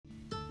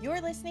You're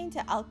listening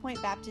to Elk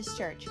Point Baptist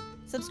Church.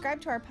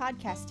 Subscribe to our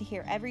podcast to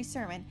hear every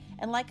sermon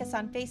and like us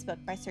on Facebook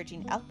by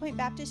searching Elk Point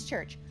Baptist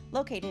Church,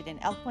 located in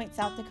Elk Point,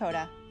 South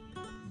Dakota.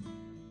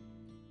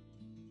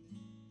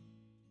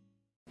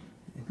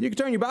 You can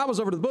turn your Bibles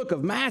over to the book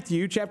of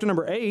Matthew, chapter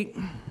number 8.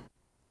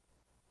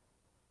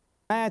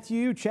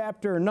 Matthew,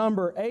 chapter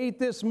number 8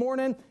 this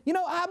morning. You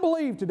know, I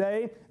believe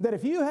today that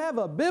if you have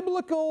a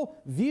biblical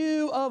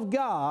view of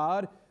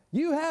God,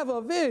 you have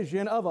a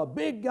vision of a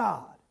big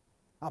God.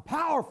 A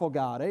powerful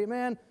God,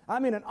 amen? I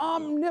mean an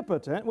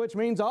omnipotent, which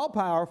means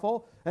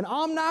all-powerful, an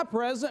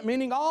omnipresent,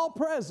 meaning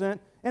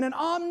all-present, and an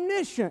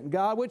omniscient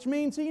God, which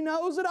means He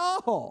knows it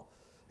all.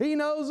 He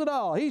knows it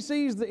all. He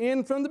sees the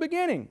end from the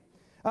beginning.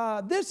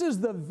 This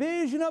is the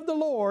vision of the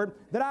Lord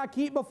that I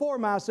keep before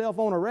myself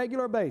on a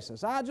regular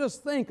basis. I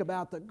just think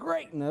about the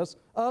greatness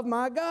of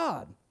my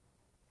God.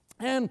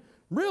 And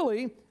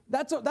really,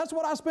 that's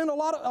what I spend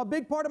a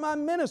big part of my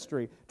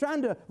ministry,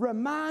 trying to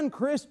remind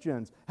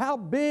Christians how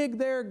big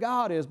their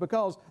God is,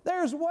 because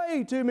there's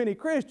way too many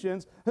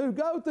Christians who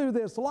go through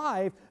this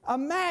life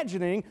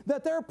imagining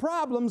that their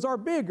problems are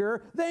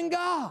bigger than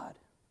God,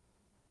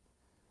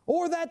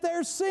 or that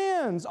their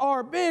sins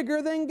are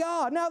bigger than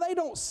God. Now, they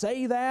don't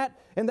say that,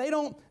 and they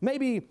don't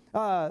maybe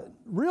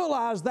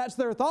realize that's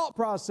their thought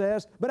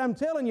process, but I'm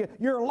telling you,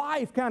 your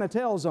life kind of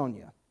tells on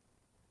you.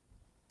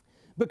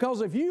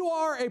 Because if you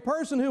are a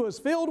person who is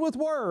filled with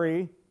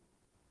worry,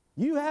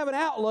 you have an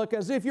outlook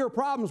as if your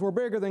problems were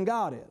bigger than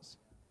God is,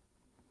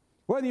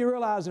 whether you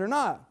realize it or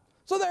not.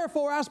 So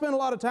therefore, I spend a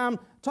lot of time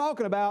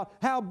talking about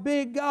how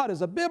big God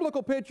is, a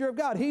biblical picture of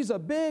God. He's a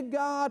big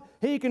God.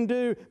 He can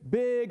do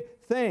big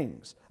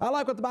things. I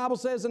like what the Bible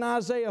says in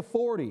Isaiah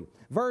 40,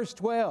 verse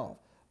 12.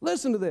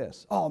 Listen to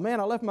this. Oh,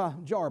 man, I left my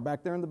jar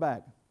back there in the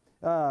back.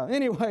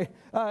 Anyway,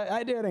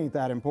 it ain't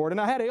that important.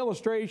 I had an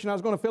illustration. I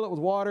was going to fill it with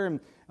water, and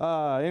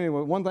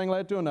anyway, one thing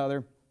led to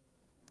another.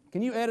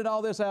 Can you edit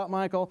all this out,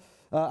 Michael?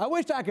 I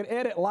wish I could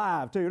edit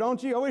live, too,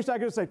 don't you? I wish I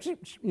could say,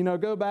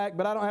 go back,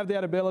 but I don't have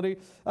that ability.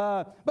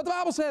 But the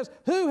Bible says,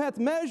 who hath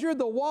measured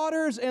the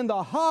waters in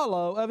the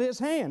hollow of His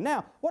hand?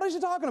 Now, what is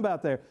He talking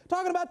about there?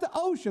 Talking about the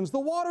oceans, the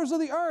waters of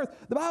the earth.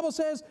 The Bible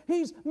says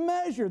He's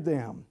measured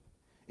them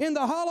in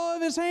the hollow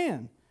of His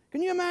hand.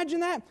 Can you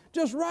imagine that?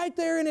 Just right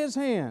there in His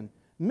hand,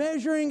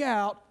 measuring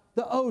out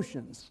the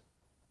oceans.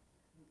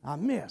 I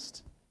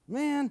missed.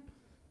 Man.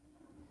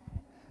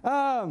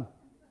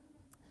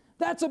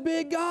 That's a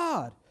big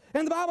God.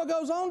 And the Bible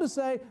goes on to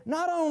say,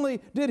 not only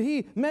did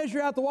He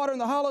measure out the water in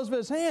the hollows of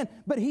His hand,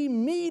 but He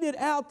meted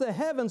out the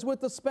heavens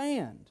with a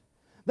span.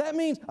 That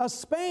means a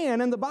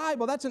span in the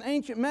Bible, that's an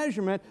ancient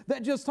measurement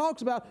that just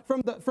talks about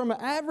from an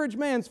average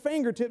man's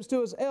fingertips to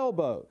his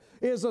elbow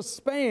is a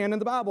span in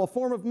the Bible, a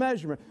form of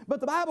measurement. But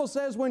the Bible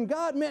says when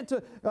God meant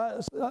to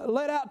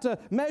let out to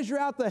measure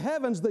out the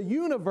heavens, the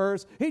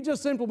universe, He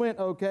just simply went,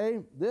 okay,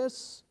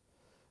 this.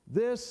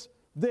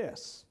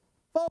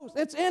 Folks,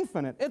 it's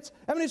infinite. It's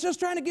just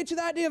trying to get you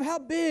the idea of how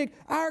big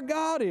our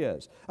God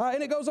is.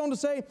 And it goes on to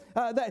say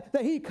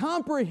that He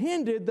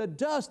comprehended the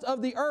dust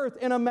of the earth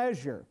in a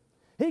measure.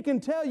 He can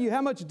tell you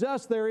how much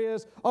dust there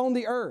is on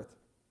the earth.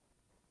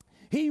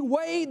 He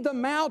weighed the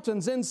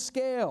mountains in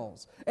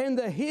scales and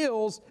the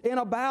hills in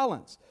a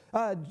balance.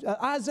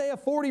 Isaiah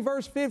 40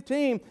 verse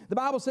 15, the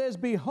Bible says,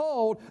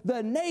 behold,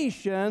 the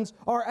nations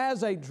are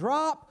as a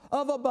drop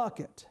of a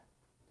bucket.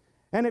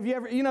 And if you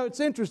ever, it's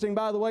interesting,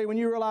 by the way, when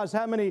you realize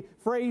how many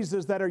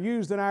phrases that are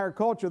used in our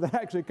culture that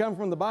actually come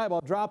from the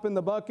Bible, drop in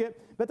the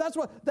bucket. But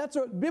that's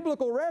a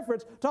biblical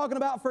reference talking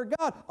about for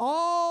God.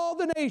 All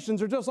the nations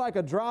are just like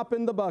a drop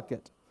in the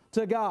bucket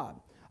to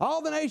God.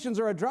 All the nations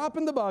are a drop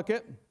in the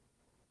bucket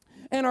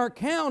and are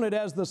counted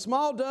as the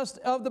small dust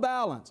of the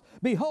balance.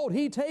 Behold,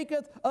 He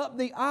taketh up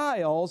the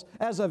isles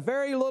as a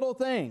very little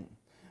thing.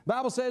 The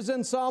Bible says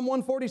in Psalm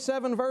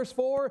 147 verse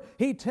 4,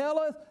 He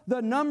telleth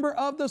the number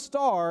of the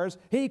stars,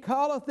 He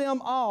calleth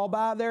them all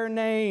by their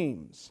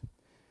names.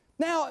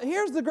 Now,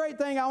 here's the great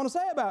thing I want to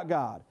say about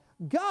God.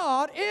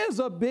 God is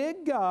a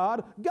big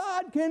God.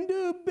 God can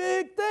do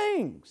big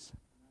things.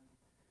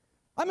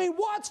 I mean,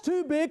 what's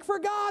too big for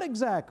God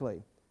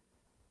exactly?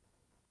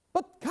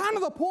 But kind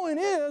of the point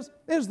is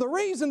the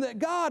reason that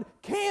God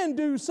can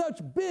do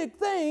such big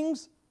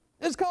things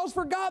is because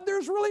for God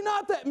there's really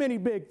not that many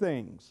big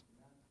things.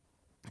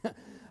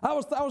 I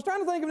was trying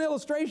to think of an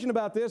illustration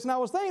about this, and I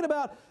was thinking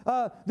about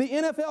the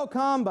NFL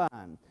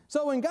Combine.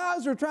 So when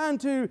guys are trying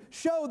to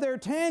show their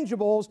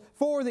tangibles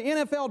for the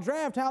NFL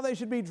draft, how they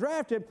should be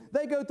drafted,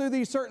 they go through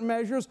these certain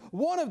measures.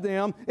 One of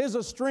them is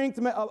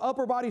a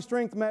upper body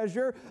strength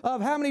measure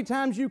of how many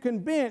times you can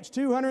bench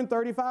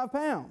 235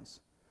 pounds.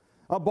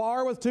 A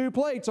bar with 2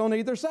 plates on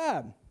either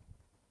side.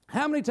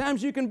 How many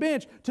times you can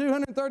bench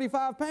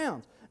 235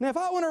 pounds. Now, if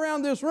I went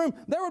around this room,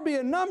 there would be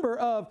a number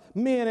of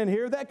men in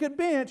here that could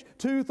bench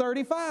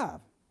 235.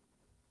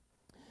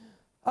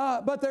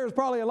 But there's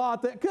probably a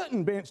lot that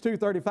couldn't bench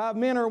 235,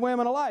 men or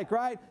women alike,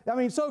 right? I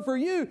mean, so for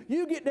you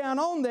get down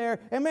on there,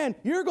 and man,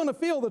 you're going to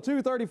feel the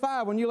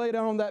 235 when you lay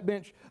down on that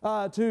bench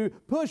to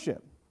push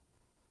it.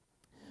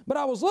 But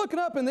I was looking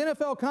up in the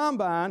NFL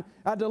Combine.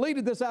 I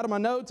deleted this out of my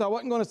notes. I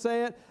wasn't going to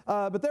say it.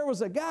 But there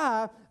was a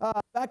guy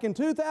back in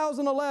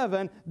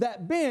 2011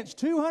 that benched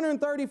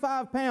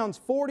 235 pounds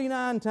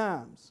 49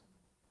 times.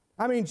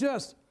 I mean,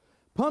 just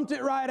pumped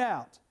it right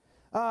out.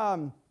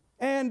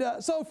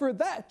 So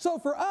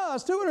for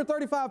us,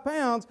 235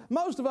 pounds,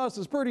 most of us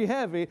is pretty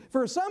heavy.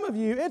 For some of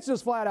you, it's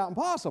just flat out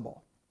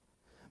impossible.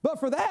 But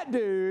for that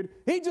dude,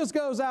 he just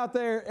goes out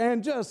there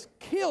and just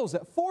kills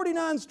it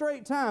 49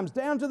 straight times,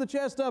 down to the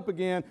chest up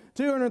again,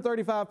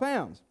 235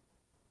 pounds.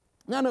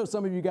 Now, I know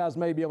some of you guys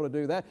may be able to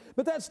do that,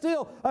 but that's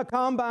still a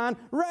combine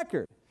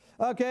record,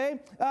 okay?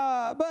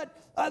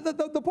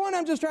 The point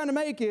I'm just trying to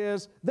make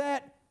is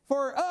that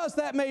for us,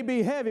 that may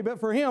be heavy, but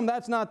for him,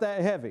 that's not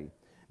that heavy.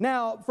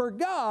 Now, for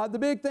God, the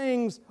big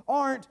things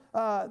aren't,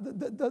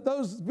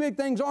 those big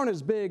things aren't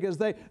as big as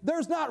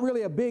there's not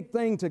really a big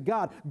thing to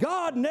God.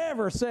 God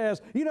never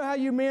says, you know how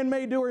you men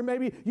may do, or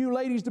maybe you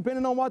ladies,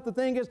 depending on what the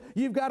thing is,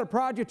 you've got a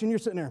project and you're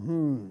sitting there,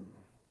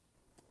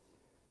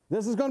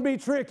 this is going to be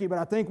tricky, but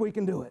I think we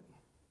can do it.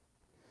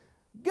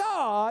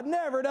 God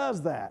never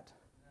does that.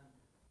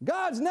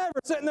 God's never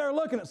sitting there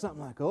looking at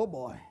something like, oh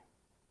boy,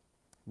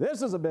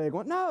 this is a big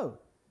one. No.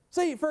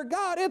 See, for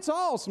God, it's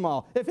all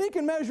small. If He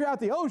can measure out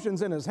the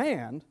oceans in His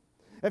hand,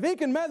 if He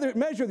can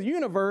measure the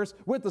universe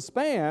with the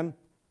span,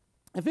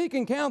 if He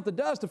can count the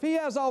dust, if He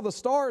has all the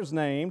stars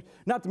named,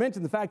 not to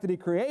mention the fact that He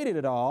created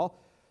it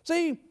all,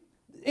 see,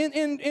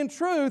 in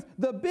truth,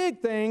 the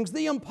big things,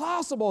 the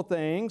impossible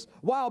things,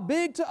 while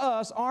big to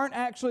us, aren't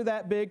actually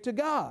that big to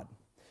God.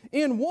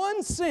 In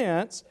one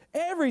sense,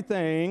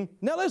 everything,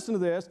 now listen to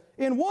this,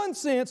 in one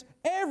sense,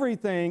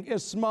 everything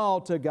is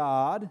small to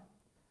God,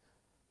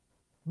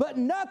 but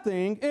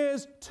nothing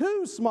is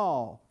too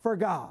small for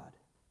God.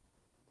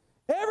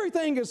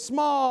 Everything is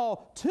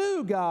small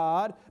to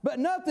God, but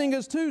nothing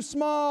is too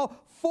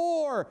small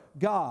for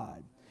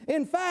God.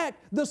 In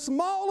fact, the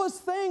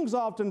smallest things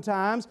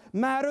oftentimes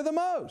matter the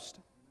most.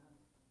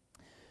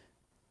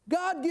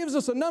 God gives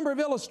us a number of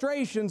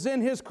illustrations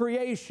in His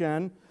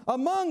creation.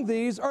 Among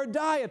these are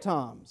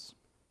diatoms.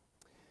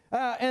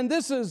 And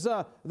this is,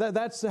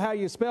 that's how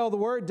you spell the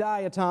word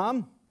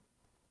diatom.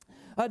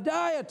 A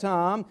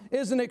diatom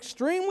is an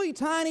extremely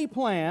tiny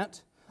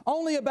plant,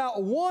 only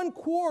about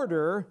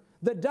 1/4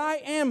 the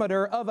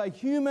diameter of a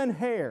human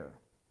hair.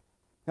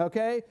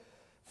 Okay?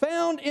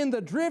 Found in the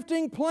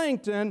drifting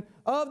plankton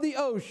of the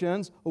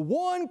oceans,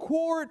 1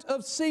 quart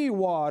of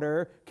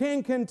seawater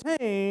can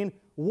contain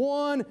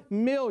 1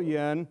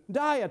 million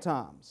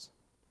diatoms.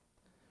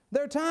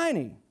 They're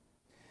tiny.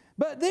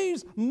 But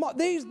these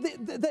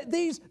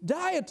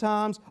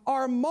diatoms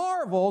are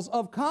marvels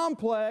of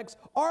complex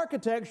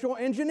architectural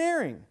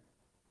engineering.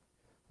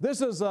 This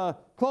is a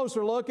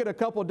closer look at a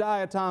couple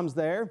diatoms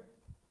there.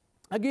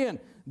 Again,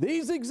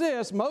 these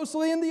exist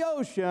mostly in the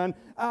ocean,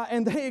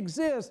 and they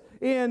exist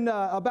in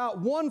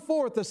about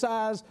 1/4 the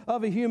size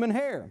of a human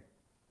hair.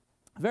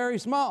 Very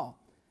small.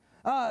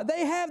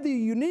 They have the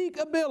unique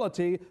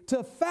ability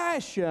to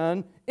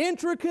fashion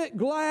intricate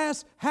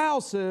glass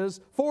houses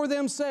for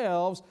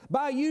themselves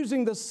by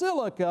using the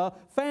silica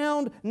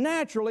found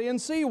naturally in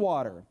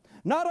seawater.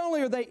 Not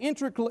only are they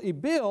intricately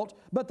built,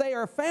 but they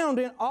are found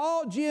in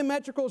all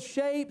geometrical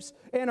shapes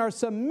and are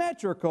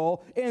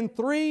symmetrical in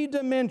 3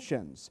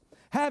 dimensions,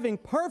 having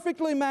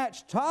perfectly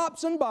matched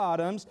tops and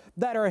bottoms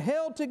that are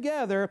held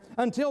together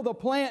until the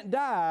plant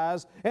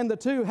dies and the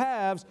 2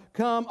 halves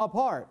come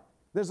apart.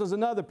 This is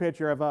another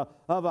picture of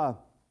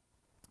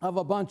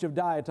a bunch of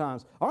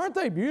diatoms. Aren't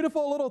they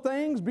beautiful little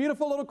things,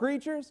 beautiful little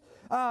creatures?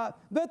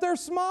 But they're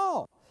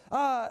small.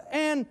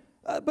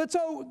 But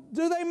so,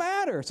 do they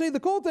matter? See,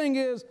 the cool thing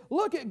is,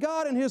 look at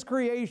God and His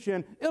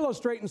creation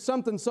illustrating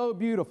something so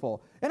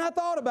beautiful. And I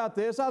thought about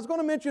this. I was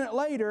going to mention it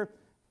later.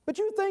 But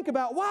you think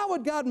about, why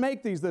would God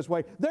make these this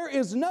way? There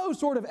is no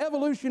sort of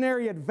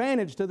evolutionary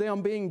advantage to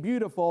them being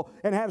beautiful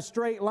and have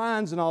straight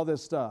lines and all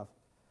this stuff.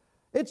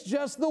 It's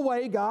just the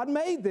way God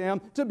made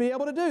them to be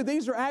able to do.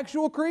 These are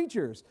actual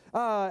creatures.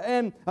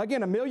 And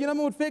again, 1 million of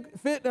them would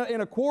fit in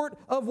a quart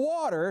of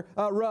water,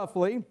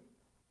 roughly.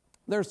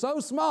 They're so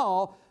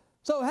small.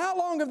 So how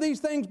long have these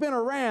things been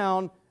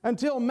around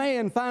until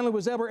man finally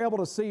was ever able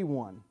to see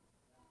one?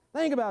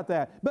 Think about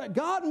that. But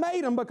God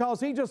made them because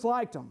He just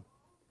liked them.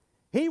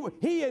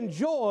 He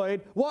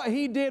enjoyed what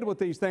He did with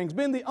these things,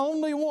 been the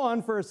only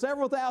one for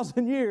several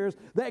thousand years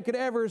that could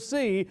ever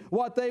see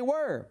what they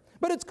were.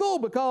 But it's cool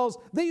because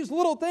these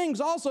little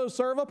things also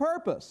serve a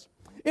purpose.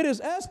 It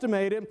is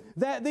estimated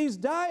that these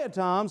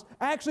diatoms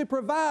actually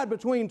provide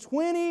between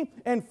 20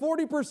 and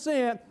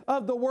 40%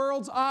 of the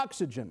world's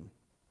oxygen.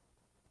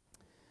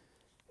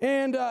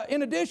 And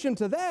in addition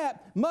to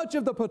that, much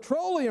of the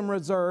petroleum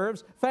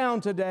reserves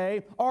found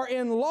today are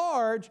in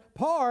large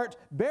part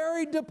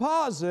buried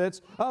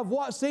deposits of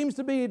what seems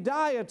to be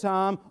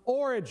diatom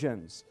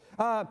origins.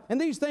 And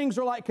these things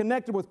are like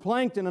connected with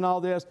plankton and all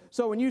this.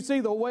 So when you see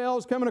the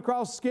whales coming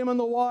across skimming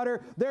the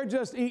water, they're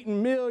just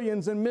eating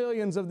millions and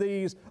millions of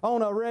these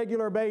on a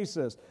regular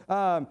basis.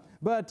 And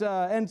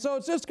so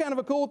it's just kind of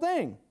a cool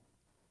thing.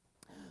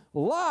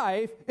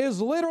 life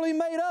is literally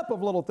made up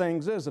of little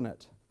things, isn't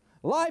it?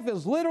 Life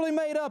is literally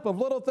made up of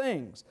little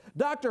things.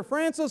 Dr.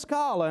 Francis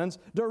Collins,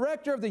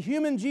 director of the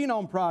Human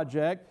Genome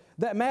Project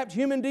that mapped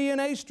human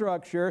DNA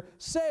structure,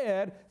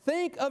 said,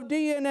 think of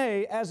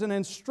DNA as an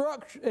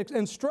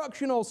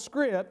instructional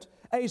script,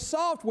 a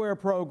software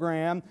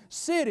program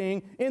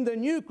sitting in the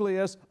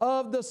nucleus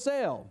of the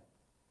cell.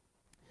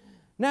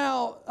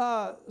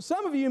 Now,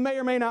 some of you may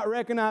or may not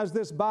recognize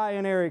this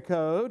binary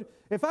code.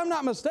 If I'm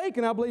not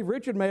mistaken, I believe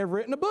Richard may have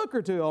written a book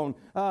or two on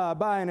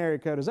binary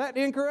code. Is that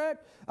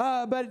incorrect?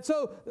 But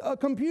so, a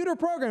computer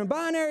program,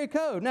 binary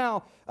code.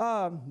 Now,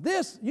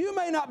 this, you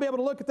may not be able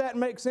to look at that and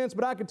make sense,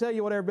 but I can tell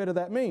you what every bit of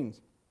that means.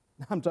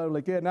 I'm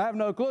totally kidding. I have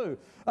no clue.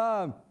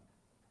 I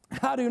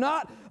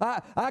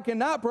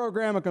cannot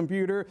program a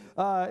computer.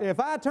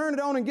 If I turn it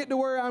on and get to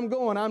where I'm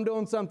going, I'm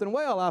doing something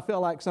well, I feel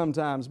like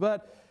sometimes.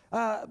 But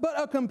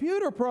a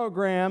computer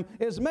program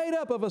is made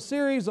up of a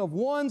series of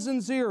ones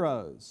and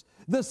zeros.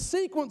 The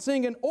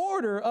sequencing and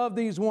order of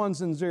these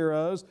ones and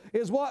zeros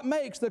is what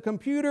makes the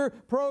computer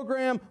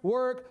program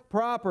work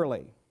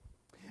properly.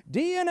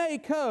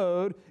 DNA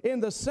code,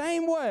 in the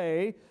same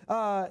way,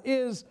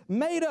 is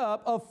made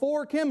up of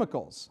 4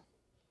 chemicals.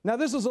 Now,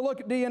 this is a look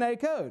at DNA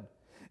code.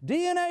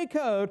 DNA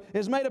code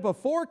is made up of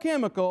 4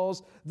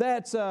 chemicals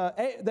that's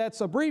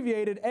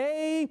abbreviated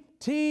A,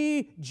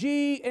 T,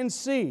 G, and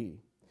C.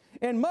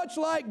 And much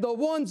like the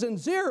ones and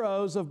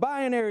zeros of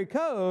binary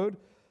code,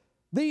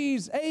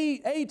 these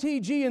A, T,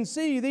 G, and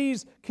C,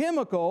 these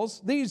chemicals,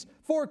 these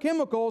 4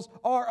 chemicals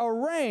are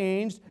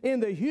arranged in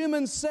the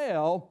human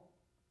cell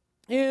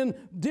in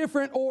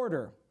different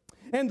order.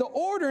 And the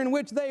order in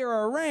which they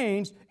are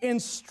arranged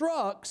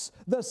instructs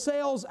the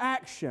cell's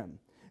action.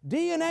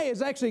 DNA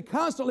is actually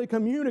constantly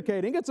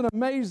communicating. It's an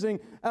amazing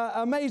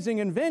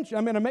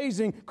invention,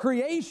 amazing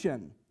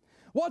creation.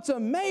 What's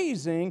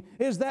amazing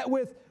is that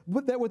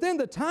within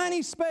the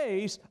tiny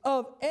space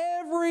of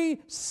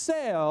every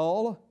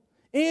cell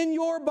in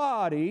your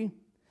body,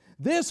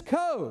 this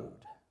code.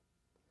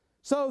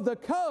 So the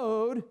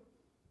code,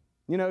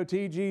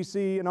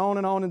 TGC and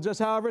on, and just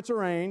however it's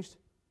arranged,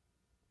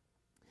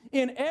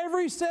 in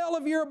every cell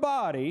of your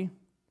body,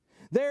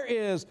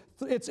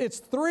 it's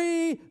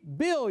 3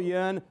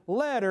 billion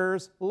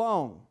letters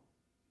long.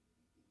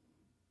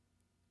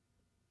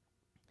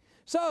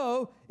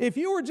 So, if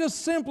you were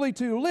just simply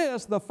to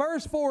list the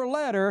first 4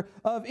 letters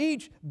of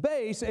each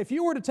base, if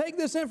you were to take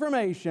this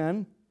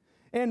information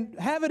and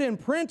have it in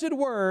printed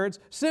words,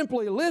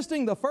 simply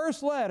listing the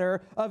first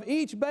letter of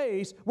each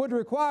base would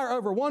require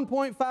over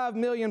 1.5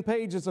 million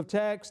pages of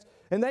text.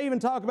 And they even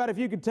talk about if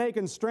you could take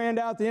and strand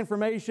out the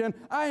information.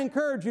 I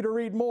encourage you to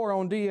read more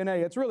on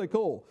DNA. It's really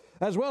cool,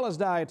 as well as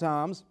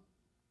diatoms.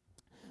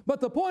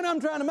 But the point I'm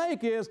trying to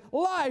make is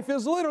life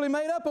is literally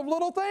made up of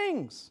little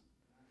things.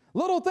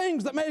 Little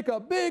things that make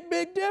a big,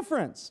 big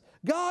difference.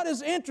 God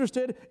is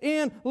interested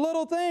in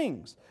little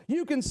things.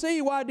 You can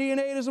see why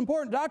DNA is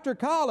important. Dr.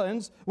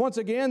 Collins, once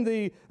again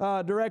the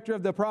director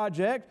of the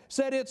project,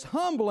 said it's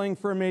humbling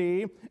for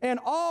me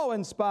and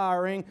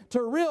awe-inspiring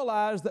to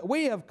realize that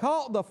we have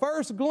caught the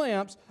first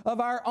glimpse of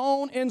our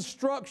own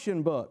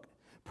instruction book,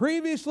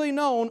 previously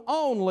known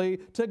only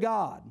to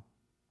God.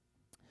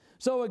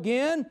 So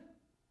again,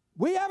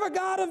 we have a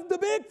God of the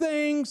big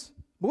things,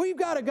 but we've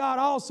got a God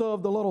also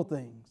of the little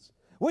things.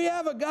 We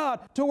have a God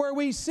to where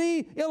we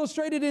see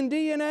illustrated in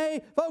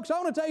DNA. Folks, I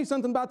want to tell you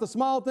something about the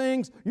small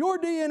things. Your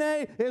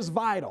DNA is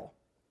vital.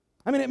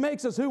 I mean, it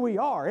makes us who we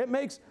are. It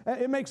makes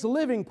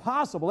living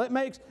possible. It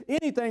makes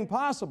anything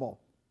possible.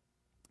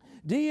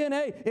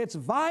 DNA, it's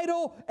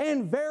vital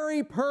and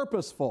very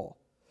purposeful.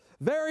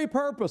 Very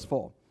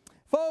purposeful.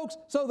 Folks,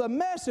 so the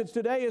message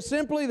today is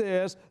simply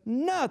this: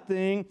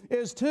 nothing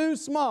is too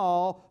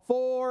small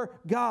for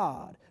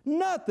God.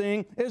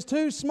 Nothing is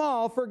too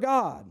small for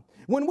God.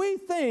 When we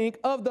think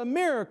of the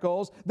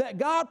miracles that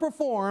God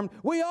performed,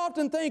 we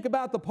often think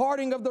about the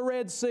parting of the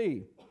Red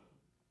Sea.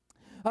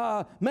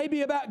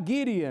 Maybe about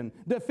Gideon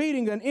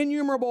defeating an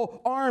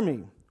innumerable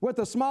army with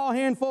a small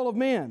handful of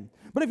men.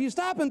 But if you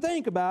stop and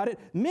think about it,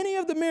 many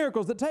of the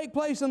miracles that take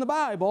place in the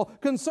Bible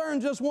concern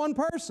just one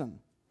person.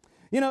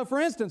 For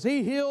instance,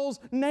 he heals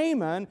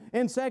Naaman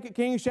in 2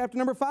 Kings chapter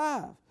number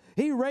 5.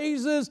 He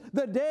raises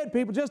the dead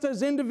people just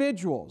as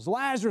individuals,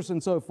 Lazarus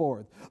and so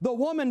forth. The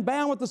woman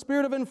bound with the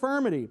spirit of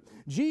infirmity.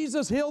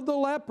 Jesus healed the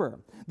leper.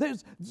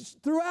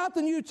 Throughout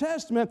the New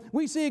Testament,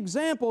 we see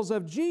examples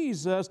of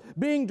Jesus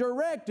being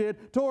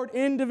directed toward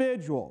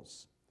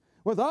individuals.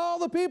 With all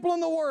the people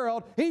in the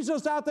world, He's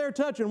just out there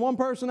touching one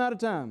person at a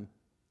time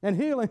and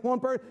healing one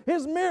person.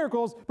 His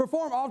miracles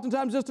perform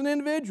oftentimes just an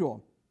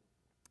individual.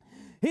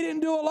 He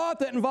didn't do a lot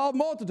that involved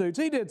multitudes.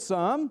 He did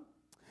some.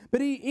 But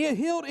He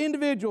healed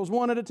individuals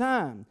one at a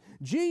time.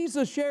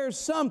 Jesus shares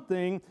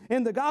something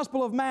in the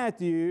Gospel of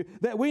Matthew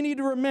that we need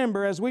to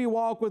remember as we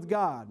walk with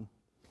God.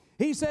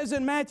 He says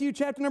in Matthew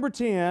chapter number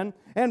 10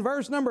 and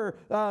verse number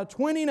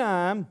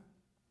 29,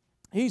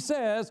 He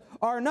says,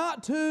 "Are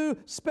not 2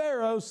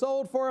 sparrows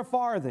sold for a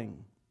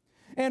farthing?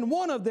 And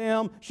one of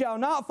them shall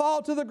not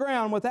fall to the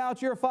ground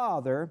without your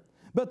Father,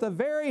 but the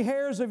very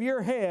hairs of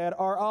your head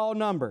are all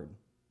numbered.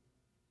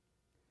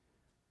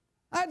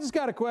 I just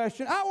got a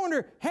question. I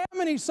wonder how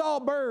many saw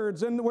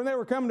birds when they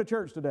were coming to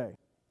church today?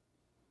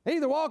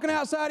 Either walking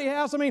outside your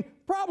house,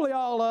 probably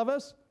all of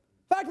us.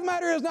 Fact of the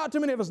matter is, not too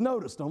many of us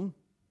noticed them.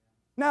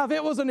 Now, if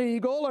it was an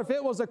eagle or if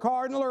it was a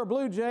cardinal or a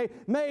blue jay,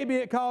 maybe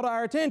it caught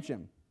our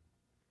attention.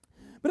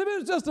 But if it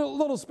was just a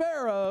little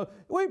sparrow,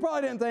 we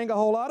probably didn't think a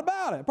whole lot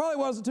about it. Probably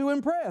wasn't too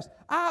impressed.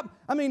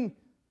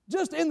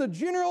 Just in the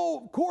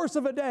general course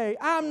of a day,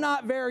 I'm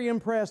not very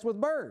impressed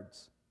with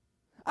birds.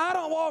 I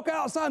don't walk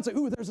outside and say,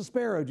 ooh, there's a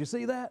sparrow. Did you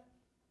see that?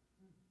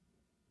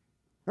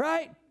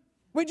 Right?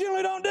 We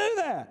generally don't do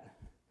that.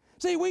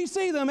 See, we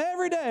see them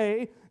every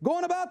day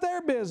going about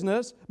their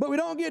business, but we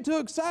don't get too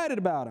excited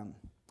about them.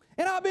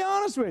 And I'll be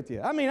honest with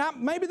you.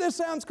 Maybe this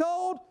sounds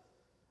cold,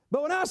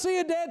 but when I see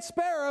a dead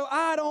sparrow,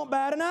 I don't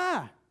bat an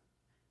eye.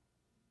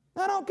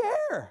 I don't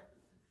care.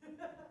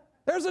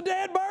 There's a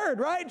dead bird,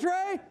 right,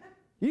 Trey?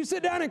 You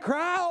sit down and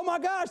cry, oh my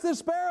gosh, this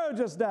sparrow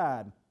just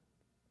died.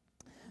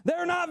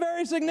 They're not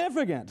very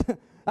significant.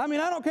 I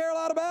don't care a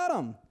lot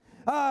about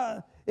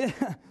them.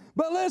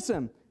 But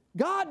listen,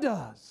 God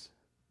does.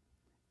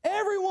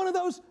 Every one of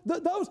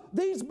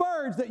these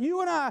birds that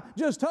you and I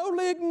just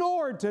totally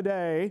ignored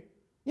today,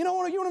 you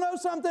want to know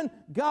something?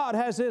 God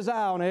has His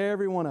eye on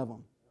every one of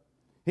them.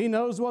 He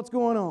knows what's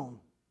going on.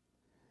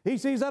 He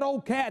sees that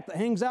old cat that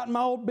hangs out in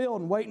my old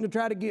building waiting to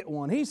try to get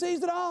one. He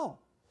sees it all.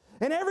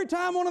 And every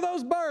time one of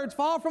those birds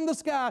fall from the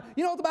sky,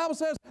 you know what the Bible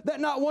says?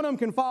 That not one of them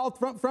can fall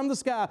from the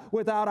sky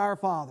without our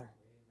Father.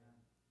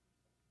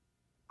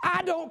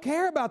 I don't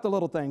care about the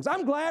little things.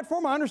 I'm glad for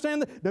them. I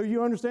understand that. Do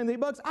you understand the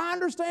bugs? I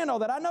understand all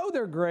that. I know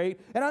they're great,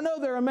 and I know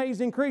they're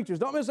amazing creatures.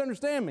 Don't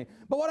misunderstand me.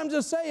 But what I'm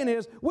just saying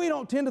is, we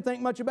don't tend to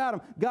think much about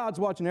them. God's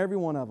watching every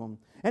one of them.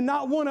 And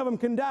not one of them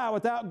can die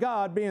without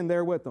God being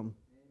there with them.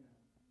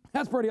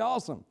 That's pretty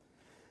awesome.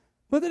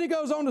 But then he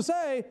goes on to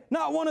say,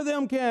 not one of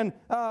them can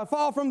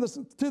fall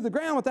to the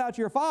ground without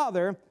your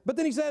Father. But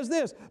then he says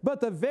this, but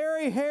the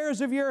very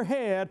hairs of your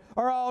head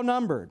are all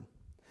numbered.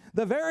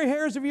 The very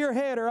hairs of your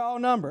head are all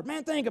numbered.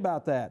 Man, think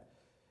about that.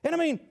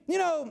 And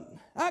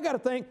I got to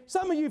think,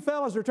 some of you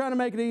fellas are trying to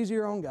make it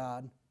easier on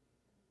God.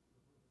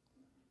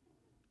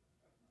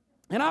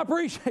 And I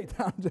appreciate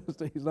that. I'm just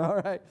teasing, all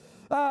right?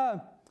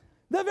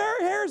 The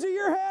very hairs of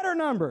your head are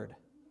numbered.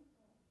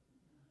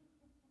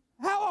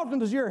 How often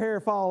does your hair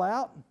fall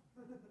out?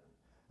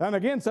 And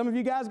again, some of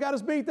you guys got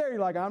us beat there. You're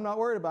like, I'm not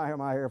worried about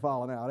my hair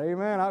falling out.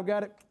 Amen. I've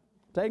got it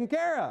taken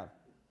care of.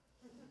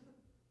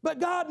 But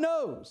God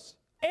knows.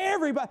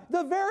 Everybody,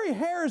 the very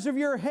hairs of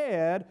your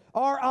head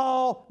are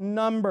all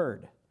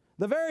numbered.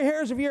 The very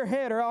hairs of your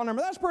head are all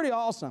numbered. That's pretty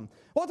awesome.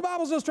 What the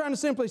Bible's just trying to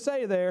simply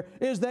say there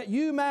is that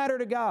you matter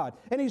to God.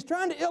 And He's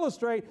trying to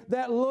illustrate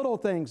that little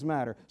things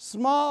matter.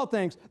 Small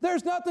things.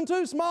 There's nothing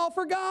too small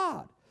for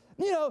God.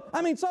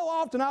 So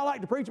often I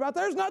like to preach about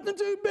there's nothing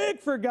too big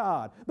for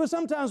God. But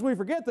sometimes we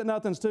forget that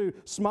nothing's too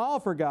small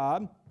for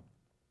God.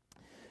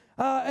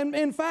 And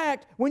in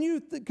fact, when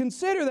you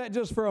consider that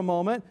just for a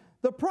moment,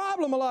 the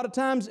problem a lot of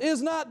times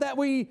is not that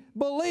we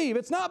believe.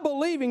 It's not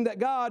believing that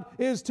God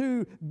is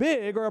too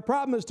big or a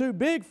problem is too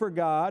big for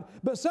God,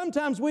 but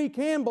sometimes we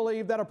can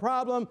believe that a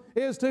problem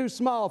is too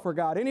small for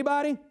God.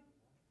 Anybody?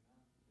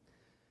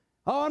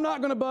 Oh, I'm not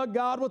going to bug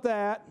God with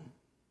that.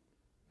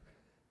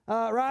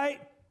 Right?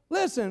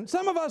 Listen,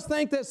 some of us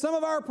think that some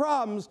of our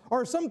problems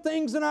or some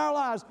things in our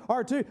lives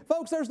are too...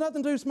 Folks, there's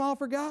nothing too small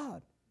for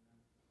God.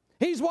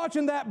 He's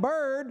watching that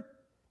bird,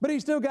 but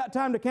He's still got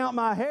time to count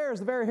my hairs.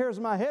 The very hairs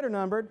of my head are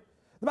numbered.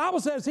 The Bible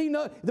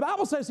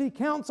says He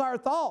counts our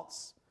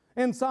thoughts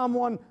in Psalm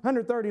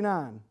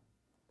 139.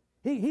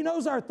 He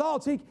knows our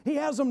thoughts. He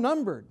has them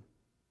numbered.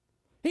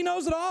 He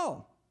knows it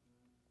all.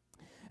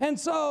 And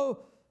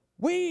so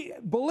we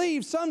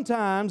believe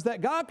sometimes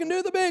that God can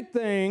do the big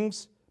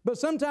things, but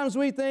sometimes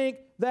we think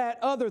that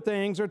other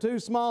things are too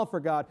small for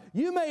God.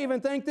 You may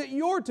even think that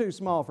you're too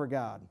small for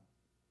God.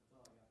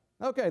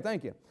 Okay,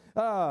 thank you.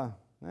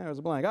 There's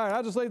a blank. All right,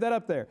 I'll just leave that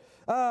up there.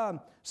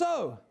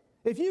 So,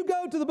 if you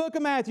go to the book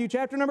of Matthew,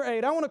 chapter number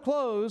 8, I want to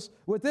close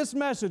with this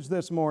message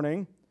this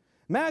morning.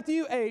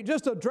 Matthew 8,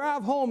 just to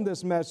drive home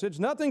this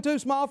message, nothing too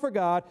small for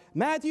God.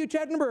 Matthew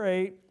chapter number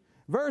 8,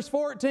 verse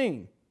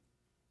 14.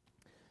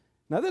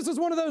 Now, this is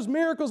one of those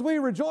miracles we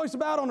rejoice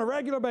about on a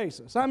regular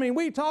basis.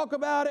 We talk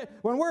about it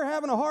when we're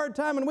having a hard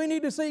time and we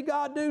need to see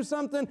God do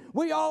something.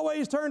 We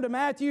always turn to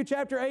Matthew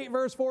chapter 8,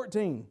 verse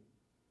 14.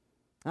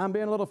 I'm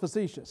being a little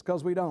facetious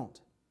because we don't.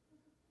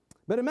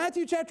 But in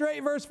Matthew chapter 8,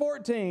 verse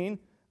 14,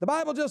 the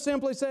Bible just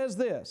simply says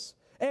this.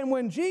 And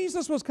when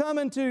Jesus was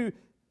coming to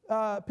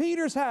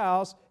Peter's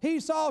house,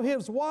 he saw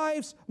his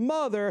wife's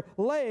mother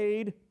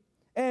laid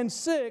and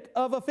sick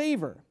of a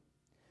fever.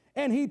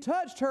 And he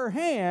touched her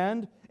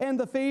hand, and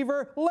the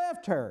fever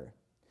left her.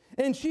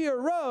 And she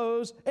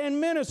arose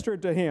and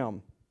ministered to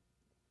him.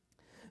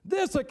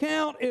 This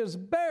account is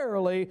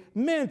barely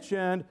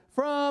mentioned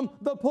from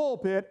the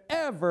pulpit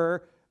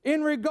ever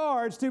in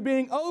regards to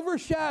being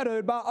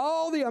overshadowed by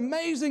all the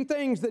amazing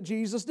things that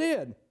Jesus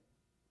did.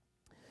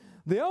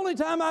 The only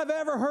time I've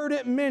ever heard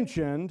it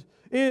mentioned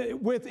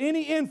with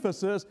any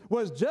emphasis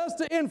was just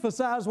to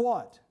emphasize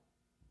what?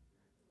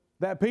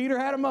 That Peter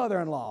had a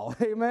mother-in-law,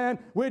 amen,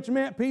 which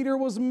meant Peter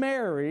was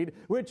married,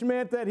 which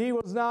meant that he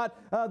was not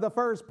the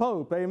first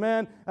pope,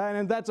 amen,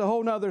 and that's a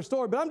whole nother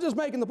story. But I'm just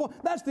making the point.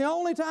 That's the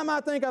only time I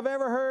think I've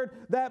ever heard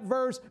that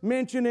verse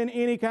mentioned in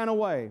any kind of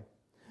way.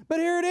 But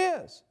here it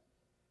is.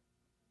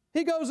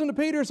 He goes into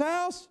Peter's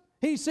house.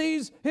 He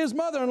sees his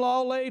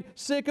mother-in-law laid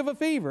sick of a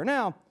fever.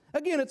 Now,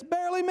 again, it's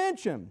barely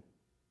mentioned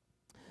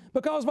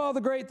because of all the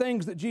great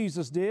things that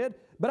Jesus did.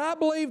 But I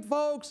believe,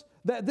 folks,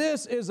 that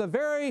this is a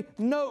very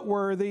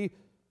noteworthy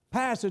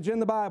passage in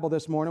the Bible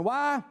this morning.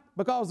 Why?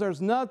 Because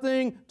there's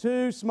nothing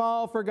too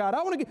small for God.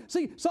 I want to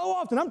see, so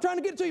often I'm trying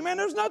to get to you, man,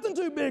 there's nothing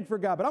too big for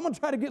God. But I'm going to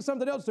try to get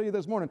something else to you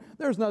this morning.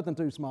 There's nothing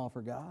too small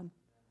for God.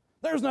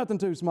 There's nothing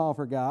too small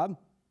for God.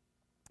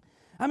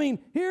 I mean,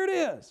 here it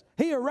is.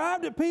 He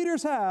arrived at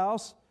Peter's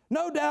house,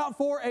 no doubt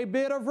for a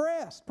bit of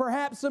rest,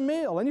 perhaps a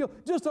meal. And you'll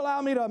just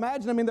allow me to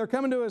imagine, I mean, they're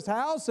coming to his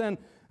house, and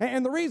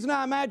the reason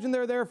I imagine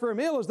they're there for a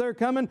meal is they're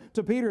coming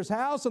to Peter's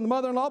house and the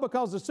mother-in-law,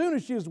 because as soon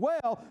as she's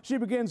well, she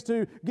begins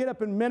to get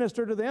up and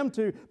minister to them,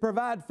 to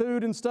provide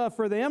food and stuff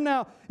for them.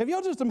 Now, if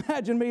you'll just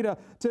imagine me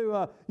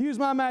to use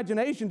my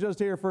imagination just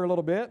here for a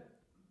little bit.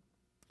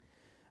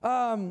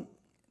 Now,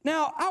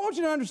 I want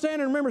you to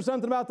understand and remember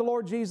something about the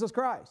Lord Jesus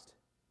Christ.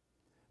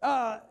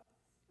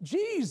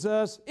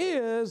 Jesus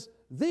is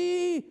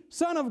the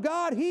Son of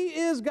God. He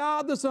is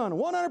God the Son,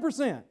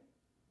 100%.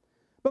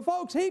 But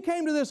folks, He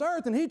came to this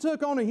earth and He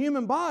took on a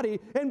human body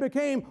and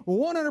became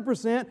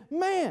 100%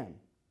 man.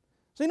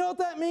 So you know what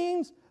that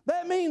means?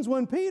 That means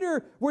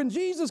when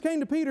Jesus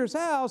came to Peter's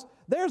house,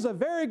 there's a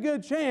very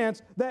good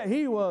chance that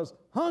He was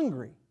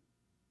hungry.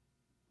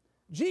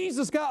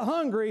 Jesus got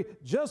hungry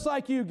just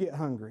like you get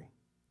hungry.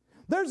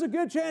 There's a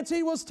good chance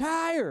He was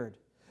tired.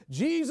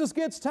 Jesus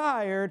gets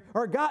tired,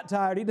 or got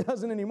tired, He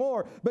doesn't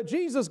anymore, but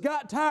Jesus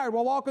got tired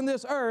while walking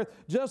this earth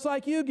just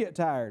like you get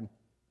tired.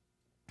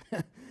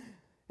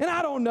 And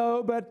I don't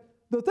know, but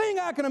the thing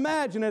I can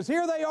imagine is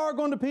here they are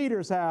going to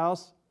Peter's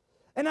house,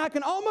 and I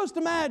can almost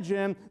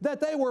imagine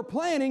that they were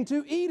planning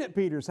to eat at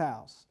Peter's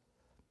house.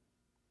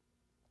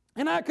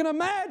 And I can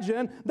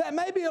imagine that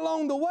maybe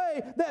along the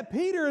way that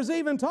Peter is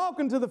even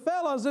talking to the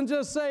fellows and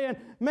just saying,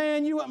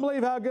 man, you wouldn't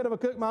believe how good of a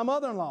cook my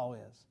mother-in-law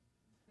is.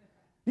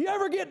 You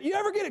ever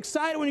get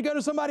excited when you go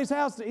to somebody's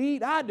house to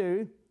eat? I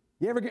do.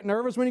 You ever get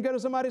nervous when you go to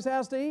somebody's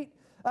house to eat?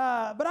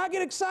 But I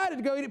get excited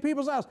to go eat at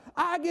people's house.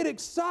 I get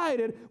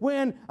excited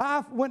when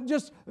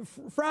just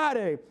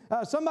Friday,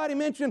 somebody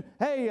mentioned,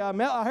 hey,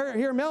 I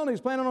hear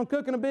Melanie's planning on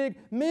cooking a big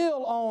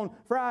meal on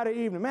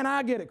Friday evening. Man,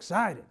 I get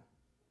excited.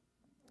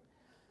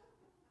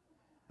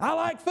 I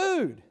like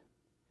food.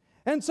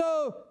 And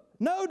so,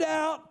 no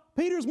doubt,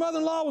 Peter's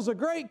mother-in-law was a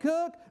great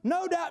cook.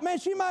 No doubt, man,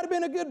 she might have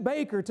been a good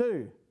baker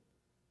too.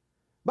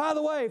 By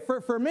the way,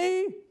 for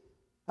me,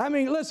 I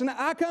mean, listen,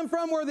 I come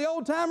from where the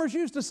old-timers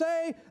used to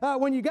say,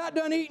 when you got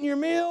done eating your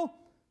meal,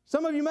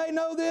 some of you may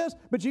know this,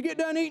 but you get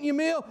done eating your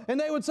meal, and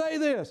they would say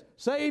this,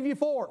 save your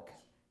fork.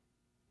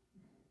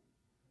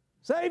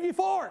 Save your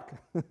fork.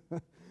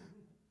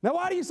 Now,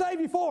 why do you save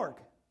your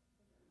fork?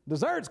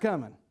 Dessert's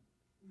coming.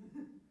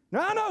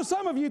 Now, I know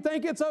some of you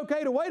think it's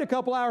okay to wait a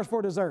couple hours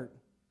for dessert.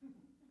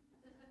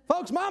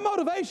 Folks, my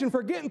motivation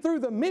for getting through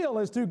the meal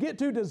is to get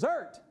to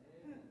dessert.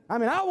 I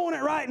mean, I want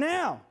it right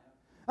now.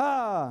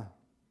 I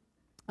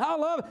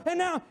love it. And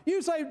now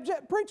you say,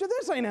 preacher,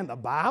 this ain't in the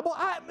Bible.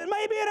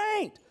 Maybe it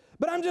ain't.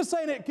 But I'm just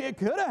saying it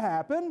could have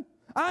happened.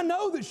 I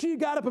know that she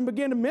got up and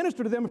began to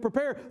minister to them and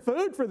prepare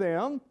food for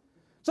them.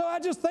 So I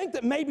just think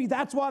that maybe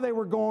that's why they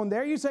were going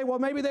there. You say, well,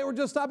 maybe they were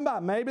just stopping by.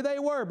 Maybe they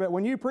were. But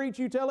when you preach,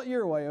 you tell it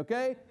your way,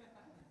 okay?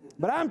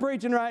 But I'm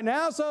preaching right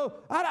now, so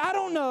I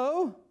don't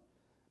know.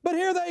 But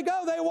here they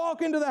go. They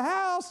walk into the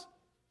house.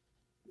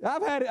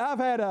 I've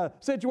had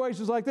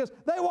situations like this.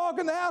 They walk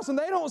in the house and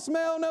they don't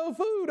smell no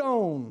food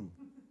on.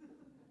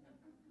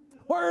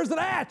 Where's it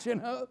at, you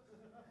know?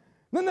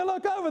 Then they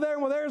look over there,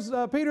 and well, there's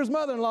Peter's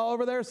mother-in-law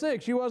over there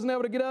sick. She wasn't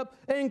able to get up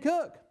and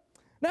cook.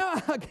 Now,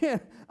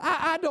 again,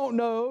 I don't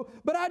know,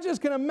 but I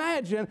just can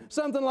imagine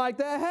something like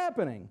that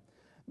happening.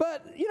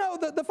 But, you know,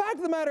 the fact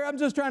of the matter, I'm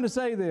just trying to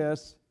say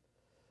this,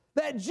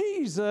 that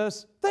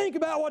Jesus, think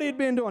about what He'd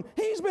been doing.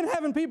 He's been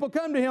having people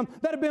come to Him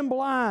that have been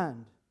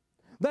blind,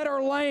 that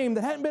are lame,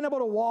 that hadn't been able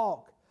to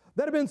walk,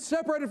 that have been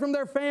separated from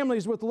their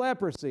families with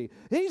leprosy.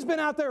 He's been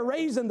out there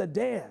raising the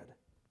dead.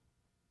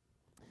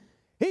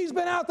 He's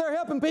been out there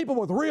helping people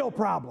with real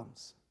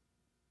problems.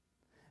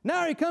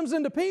 Now He comes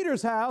into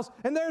Peter's house,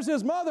 and there's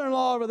his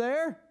mother-in-law over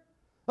there.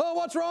 Oh,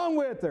 what's wrong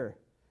with her?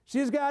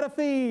 She's got a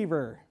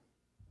fever.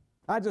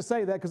 I just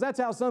say that because that's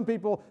how some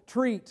people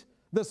treat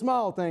the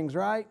small things,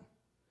 right?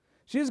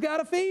 She's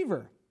got a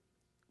fever.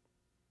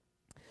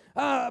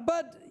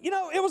 But, you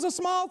know, it was a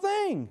small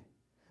thing.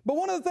 But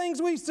one of the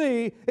things we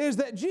see is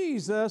that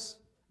Jesus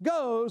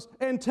goes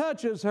and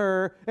touches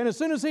her, and as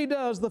soon as He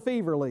does, the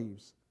fever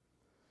leaves.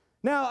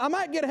 Now, I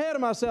might get ahead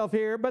of myself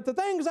here, but the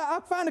things I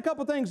find a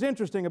couple things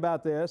interesting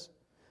about this.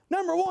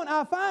 Number one,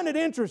 I find it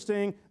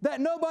interesting that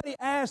nobody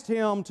asked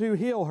him to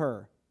heal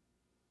her.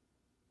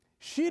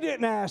 She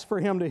didn't ask for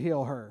him to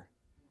heal her.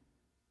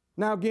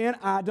 Now again,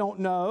 I don't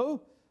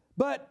know,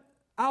 but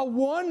I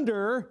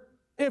wonder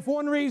if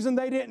one reason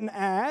they didn't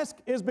ask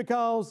is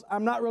because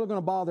I'm not really going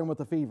to bother them with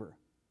the fever.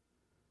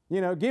 You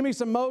know, give me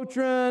some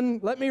Motrin,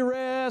 let me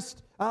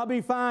rest, I'll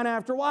be fine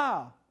after a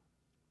while.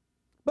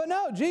 But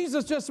no,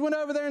 Jesus just went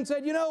over there and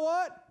said, you know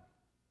what?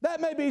 That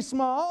may be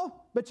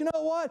small, but you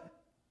know what?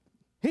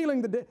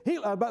 Healing the dead, I was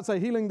about to say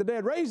healing the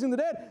dead, raising the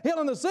dead,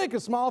 healing the sick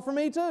is small for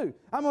me too.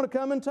 I'm going to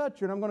come and touch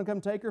her, and I'm going to come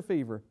take her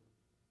fever.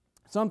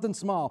 Something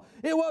small.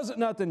 It wasn't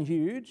nothing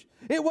huge.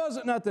 It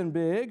wasn't nothing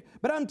big.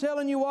 But I'm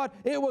telling you what,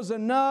 it was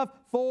enough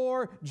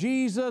for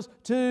Jesus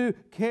to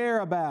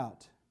care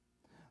about.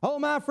 Oh,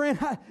 my friend,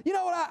 you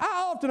know what?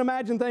 I often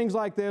imagine things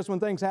like this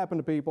when things happen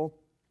to people.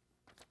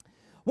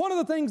 One of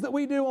the things that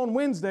we do on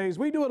Wednesdays,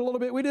 we did a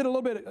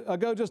little bit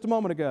ago just a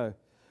moment ago.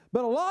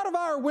 But a lot of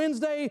our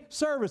Wednesday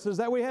services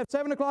that we have,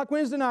 7 o'clock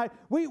Wednesday night,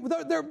 we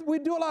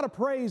do a lot of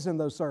praise in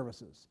those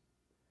services.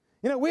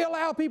 You know, we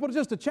allow people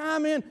to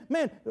chime in.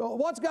 Man,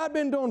 what's God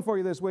been doing for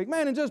you this week?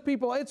 Man, and just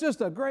people, it's just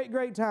a great,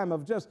 great time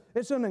of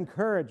it's an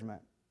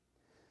encouragement.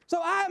 So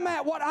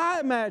what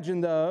I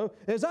imagine, though,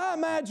 is I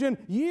imagine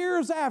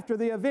years after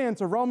the events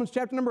of Romans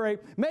chapter number 8,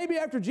 maybe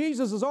after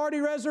Jesus is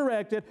already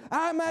resurrected,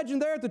 I imagine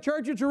there at the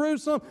Church of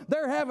Jerusalem,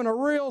 they're having a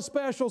real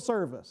special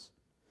service.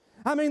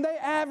 I mean, they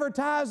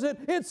advertise it.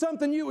 It's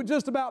something you would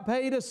just about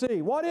pay to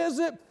see. What is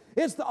it?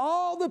 It's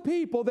all the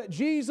people that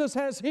Jesus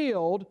has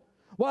healed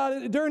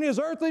during His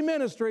earthly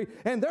ministry,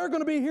 and they're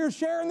going to be here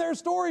sharing their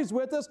stories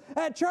with us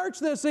at church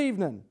this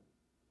evening.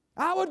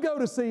 I would go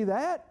to see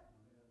that.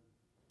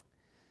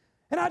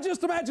 And I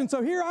just imagine,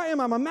 so here I am,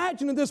 I'm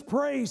imagining this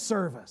praise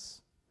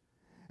service.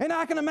 And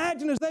I can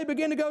imagine as they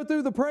begin to go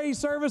through the praise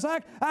service,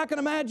 I can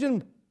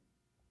imagine,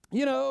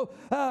 you know,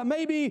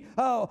 maybe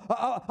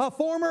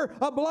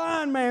a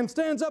blind man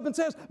stands up and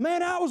says,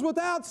 man, I was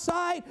without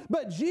sight,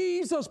 but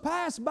Jesus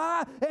passed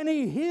by and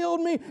He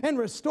healed me and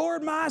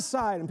restored my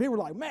sight. And people are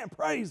like, man,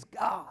 praise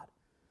God.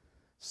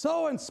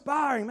 So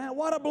inspiring, man,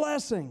 what a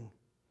blessing.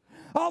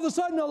 All of a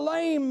sudden a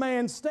lame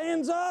man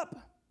stands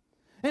up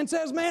and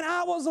says, man,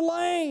 I was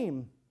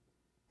lame.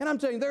 And I'm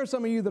telling you, there are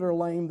some of you that are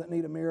lame that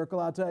need a miracle,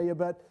 I'll tell you,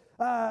 but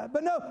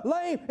no,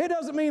 lame, it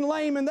doesn't mean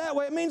lame in that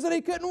way. It means that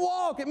he couldn't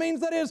walk. It means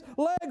that his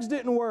legs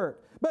didn't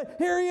work. But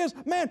here he is,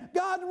 man,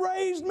 God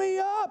raised me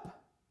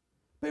up.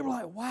 People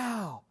are like,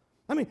 wow.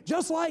 I mean,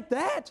 just like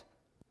that.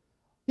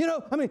 You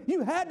know, I mean,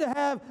 you had to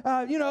have,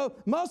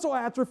 muscle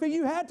atrophy.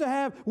 You had to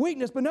have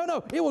weakness. But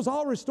no, it was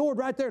all restored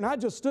right there. And I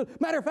just stood.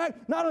 Matter of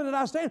fact, not only did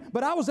I stand,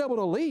 but I was able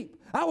to leap.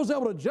 I was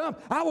able to jump.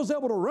 I was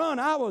able to run.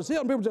 I was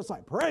healed. And people were just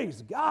like,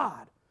 praise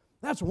God.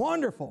 That's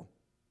wonderful.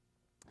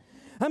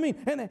 I mean,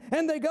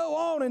 and they go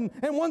on,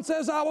 and one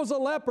says, I was a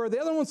leper. The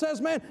other one says,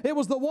 man, it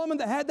was the woman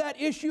that had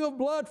that issue of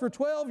blood for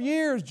 12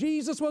 years.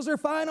 Jesus was her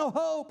final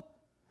hope.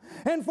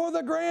 And for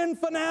the grand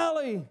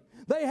finale,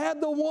 they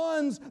had the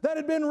ones that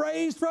had been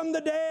raised from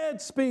the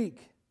dead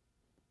speak.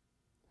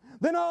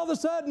 Then all of a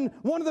sudden,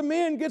 one of the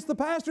men gets the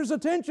pastor's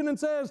attention and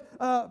says,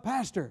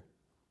 Pastor,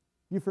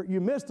 you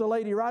missed a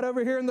lady right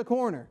over here in the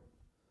corner.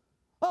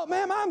 Oh,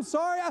 ma'am, I'm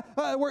sorry.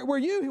 Were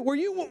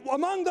you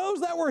among those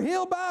that were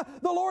healed by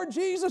the Lord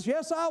Jesus?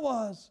 Yes, I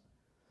was.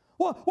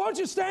 Well, why don't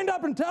you stand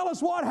up and tell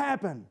us what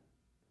happened?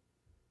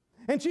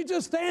 And she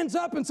just stands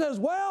up and says,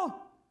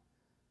 well,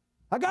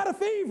 I got a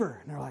fever.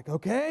 And they're like,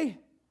 okay.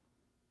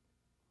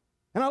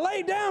 And I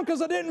laid down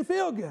because I didn't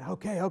feel good.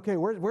 Okay,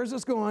 where's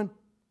this going?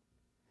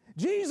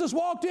 Jesus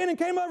walked in and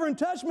came over and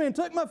touched me and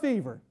took my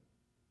fever.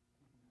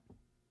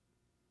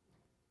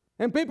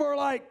 And people are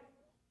like,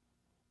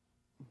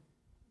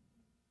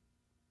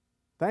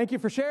 thank you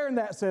for sharing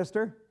that,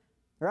 sister.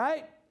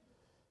 Right?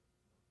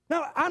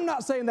 Now, I'm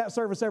not saying that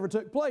service ever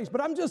took place,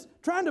 but I'm just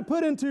trying to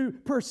put into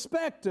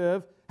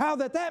perspective how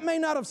that may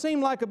not have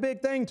seemed like a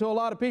big thing to a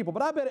lot of people,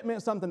 but I bet it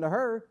meant something to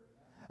her.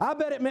 I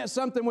bet it meant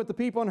something with the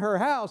people in her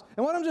house.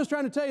 And what I'm just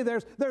trying to tell you,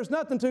 there's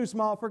nothing too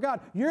small for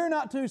God. You're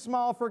not too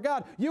small for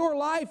God. Your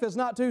life is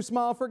not too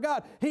small for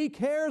God. He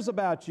cares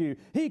about you.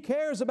 He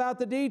cares about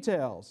the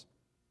details.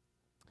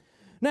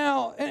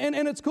 Now,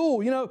 and it's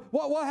cool, you know,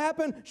 what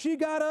happened? She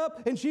got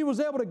up and she was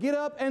able to get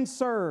up and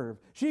serve.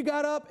 She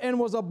got up and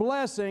was a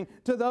blessing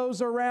to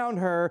those around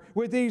her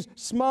with these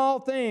small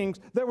things.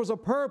 There was a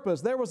purpose.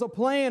 There was a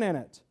plan in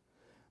it.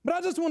 But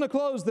I just want to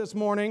close this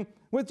morning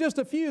with just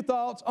a few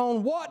thoughts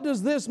on what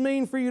does this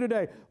mean for you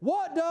today?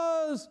 What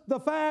does the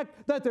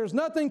fact that there's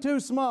nothing too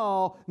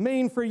small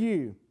mean for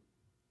you?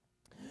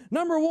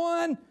 Number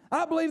one,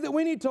 I believe that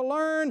we need to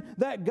learn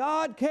that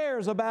God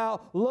cares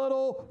about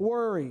little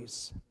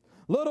worries.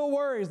 Little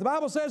worries. The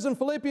Bible says in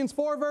Philippians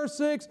 4 verse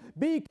 6,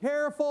 be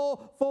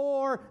careful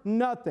for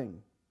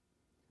nothing.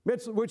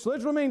 Which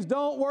literally means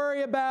don't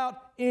worry about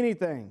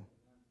anything.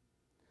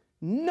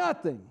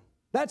 Nothing.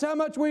 That's how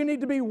much we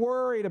need to be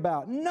worried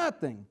about.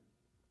 Nothing.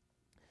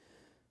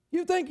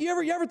 You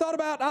ever thought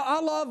about, I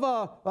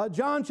love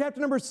John chapter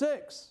number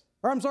 6.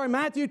 Or I'm sorry,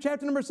 Matthew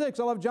chapter number 6.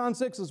 I love John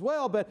 6 as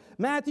well, but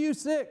Matthew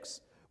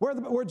 6.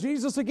 Where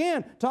Jesus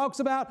again talks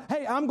about,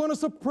 hey, I'm going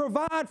to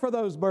provide for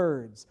those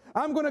birds.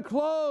 I'm going to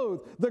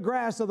clothe the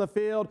grass of the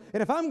field.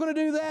 And if I'm going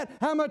to do that,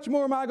 how much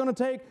more am I going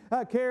to take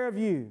care of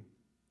you?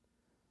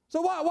 So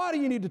why do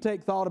you need to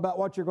take thought about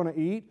what you're going to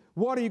eat?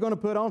 What are you going to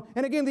put on?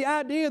 And again, the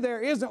idea there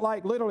isn't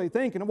like literally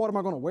thinking, what am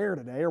I going to wear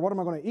today? Or what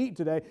am I going to eat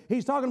today?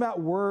 He's talking about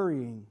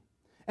worrying,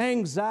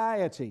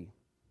 anxiety.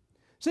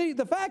 See,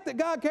 the fact that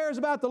God cares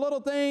about the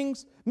little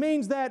things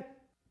means that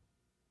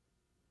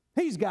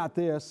He's got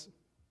this.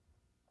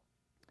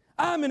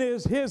 I'm in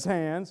His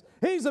hands.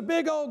 He's a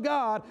big old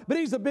God, but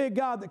He's a big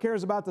God that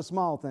cares about the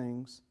small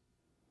things.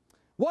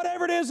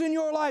 Whatever it is in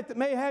your life that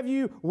may have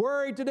you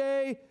worried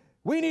today,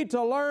 we need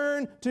to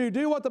learn to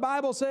do what the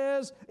Bible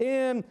says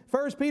in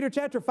 1 Peter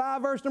chapter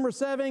 5, verse number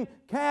 7,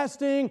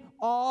 casting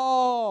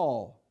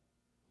all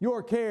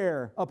your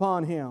care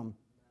upon Him.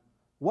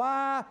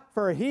 Why?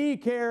 For He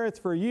careth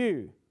for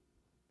you.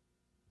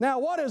 Now,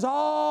 what is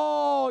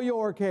all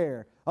your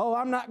care? Oh,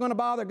 I'm not going to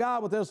bother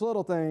God with this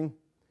little thing.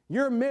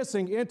 You're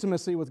missing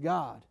intimacy with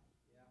God.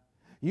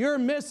 You're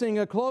missing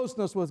a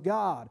closeness with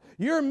God.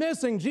 You're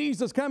missing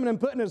Jesus coming and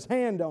putting His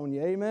hand on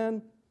you.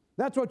 Amen?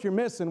 That's what you're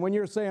missing when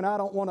you're saying, I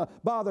don't want to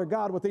bother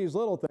God with these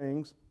little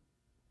things.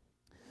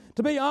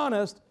 To be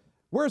honest,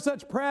 we're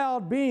such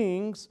proud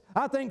beings,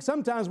 I think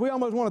sometimes we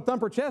almost want to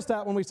thump our chest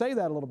out when we say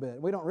that a little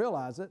bit. We don't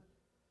realize it.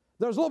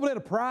 There's a little bit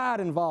of pride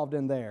involved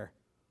in there.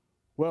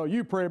 Well,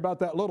 you pray about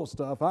that little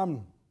stuff.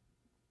 I'm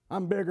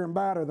bigger and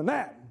badder than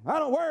that. I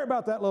don't worry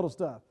about that little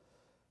stuff.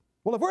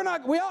 Well,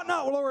 we ought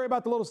not to worry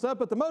about the little stuff,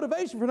 but the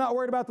motivation for not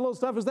worrying about the little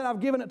stuff is that I've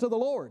given it to the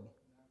Lord.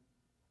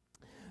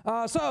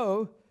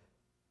 So,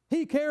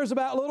 He cares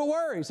about little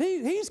worries.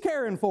 He's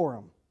caring for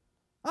them.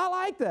 I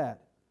like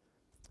that.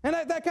 And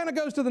that kind of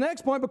goes to the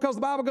next point, because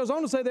the Bible goes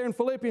on to say there in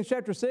Philippians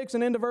chapter 6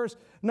 and into verse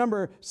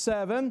number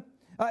 7,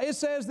 it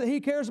says that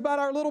He cares about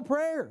our little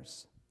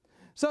prayers.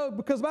 So,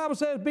 because the Bible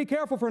says, be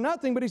careful for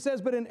nothing, but He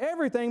says, but in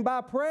everything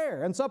by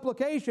prayer and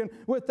supplication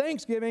with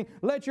thanksgiving,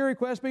 let your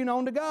requests be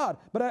known to God.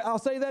 But I'll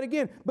say that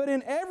again, but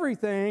in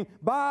everything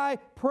by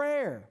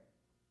prayer.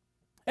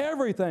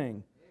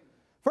 Everything.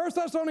 1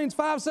 Thessalonians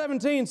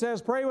 5:17 says,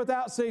 pray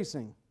without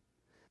ceasing.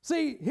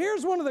 See,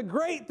 here's one of the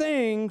great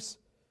things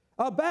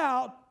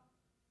about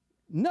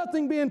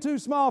nothing being too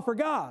small for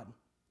God,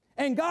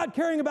 and God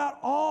caring about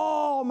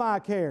all my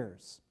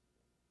cares.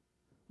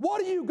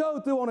 What do you go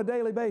through on a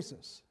daily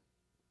basis?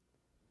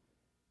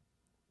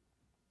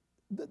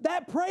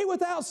 That pray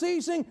without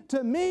ceasing,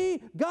 to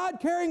me, God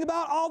caring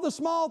about all the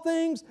small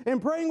things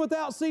and praying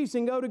without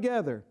ceasing go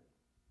together.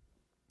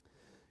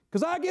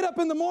 Because I get up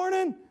in the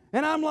morning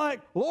and I'm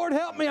like, Lord,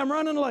 help me, I'm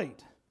running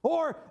late.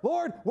 Or,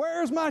 Lord,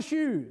 where's my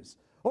shoes?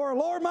 Or,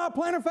 Lord, my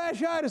plantar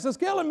fasciitis is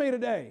killing me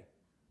today.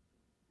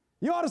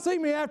 You ought to see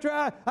me after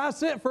I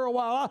sit for a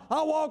while.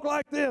 I walk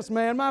like this,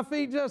 man. My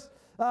feet just,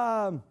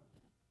 I'm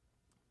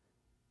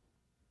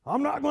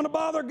not going to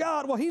bother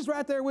God. Well, He's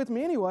right there with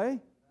me anyway.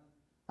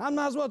 I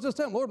might as well just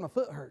tell Him, Lord, my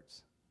foot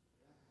hurts.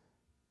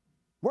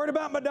 Worried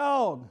about my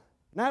dog.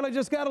 Natalie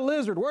just got a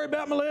lizard. Worried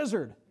about my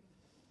lizard.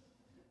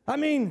 I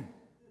mean,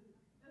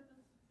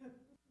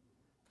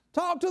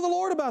 talk to the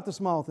Lord about the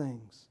small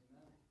things.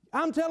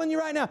 I'm telling you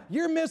right now,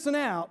 you're missing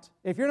out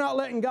if you're not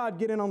letting God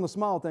get in on the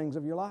small things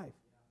of your life.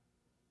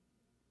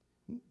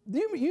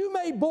 You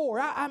may bore.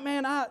 Me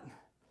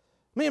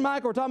and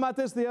Michael were talking about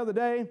this the other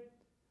day.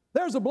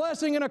 There's a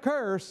blessing and a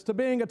curse to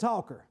being a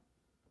talker.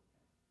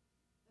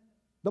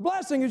 The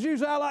blessing is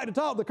usually I like to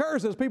talk. The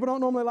curse is people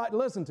don't normally like to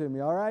listen to me,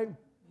 all right?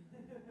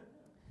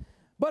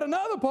 But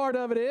another part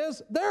of it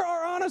is there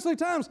are honestly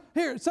times,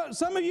 here,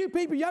 some of you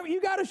people, you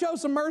got to show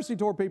some mercy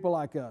toward people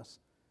like us.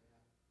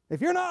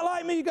 If you're not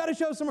like me, you got to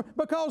show some mercy,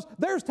 because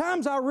there's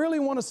times I really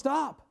want to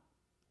stop.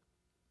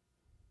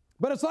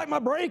 But it's like my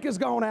brake has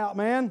gone out,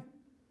 man.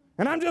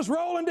 And I'm just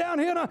rolling down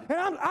here,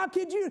 and I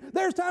kid you,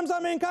 there's times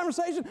I'm in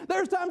conversation,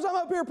 there's times I'm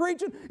up here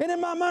preaching, and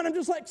in my mind I'm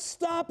just like,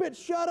 stop it,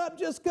 shut up,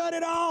 just cut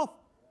it off.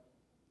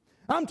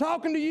 I'm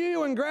talking to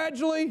you, and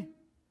gradually,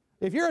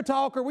 if you're a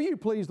talker, will you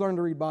please learn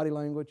to read body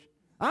language?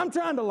 I'm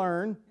trying to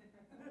learn.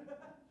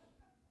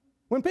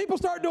 When people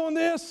start doing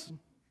this,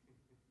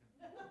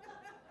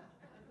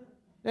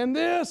 and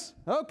this,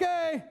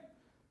 okay,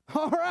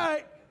 all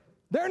right,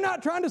 they're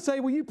not trying to say,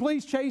 will you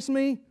please chase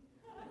me?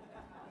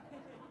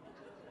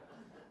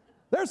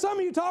 There's some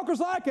of you talkers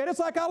like it. It's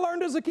like I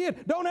learned as a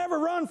kid. Don't ever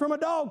run from a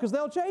dog because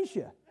they'll chase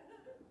you.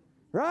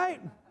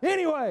 Right?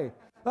 Anyway,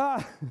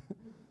 all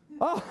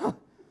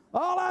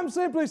I'm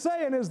simply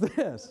saying is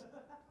this.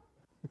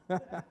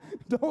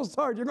 Don't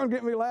start. You're going to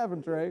get me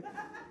laughing, Trey.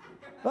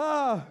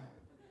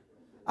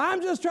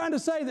 I'm just trying to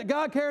say that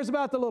God cares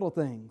about the little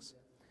things.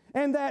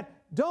 And that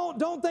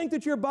don't think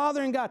that you're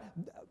bothering God.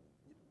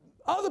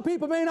 Other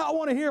people may not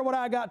want to hear what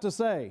I got to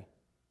say.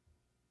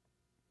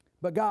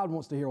 But God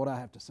wants to hear what I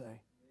have to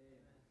say.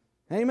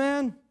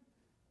 Amen?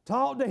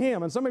 Talk to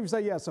Him. And some of you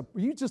say, yes,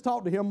 you just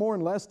talk to Him more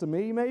and less to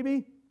me,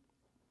 maybe?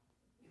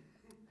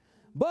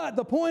 But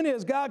the point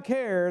is, God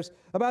cares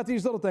about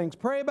these little things.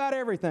 Pray about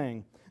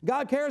everything.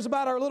 God cares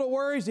about our little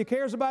worries. He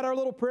cares about our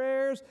little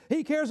prayers.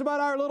 He cares about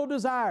our little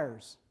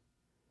desires.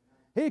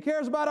 He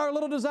cares about our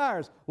little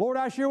desires. Lord,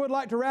 I sure would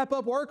like to wrap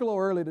up work a little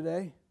early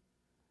today.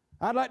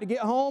 I'd like to get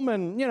home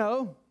and,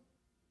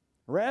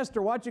 rest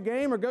or watch a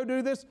game or go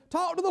do this.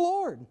 Talk to the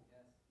Lord.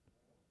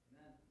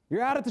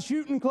 You're out at the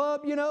shooting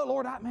club,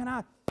 Lord,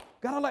 God,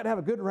 I'd like to have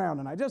a good round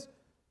tonight. Just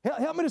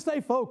help me to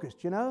stay focused,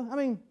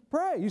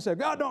 pray. You say,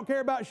 God don't care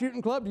about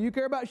shooting club. Do you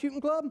care about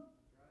shooting club?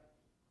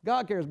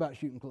 God cares about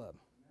shooting club.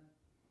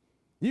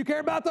 You care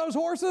about those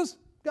horses?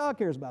 God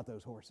cares about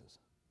those horses.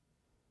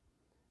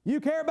 You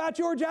care about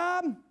your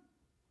job?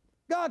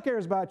 God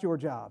cares about your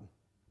job.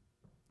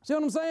 See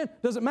what I'm saying?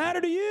 Does it matter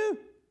to you?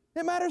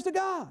 It matters to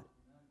God.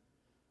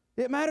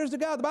 It matters to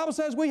God. The Bible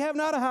says we have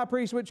not a high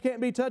priest which can't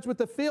be touched with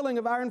the feeling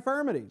of our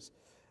infirmities.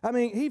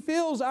 He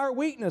feels our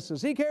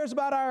weaknesses. He cares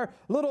about our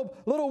little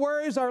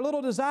worries, our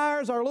little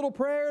desires, our little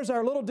prayers,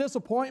 our little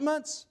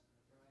disappointments.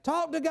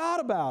 Talk to God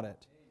about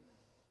it.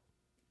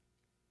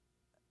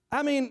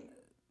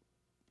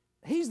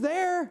 He's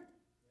there.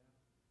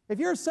 If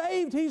you're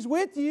saved, He's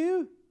with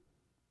you.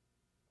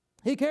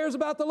 He cares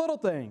about the little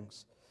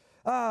things.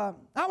 I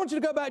want you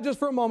to go back just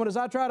for a moment as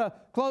I try to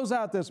close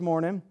out this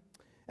morning.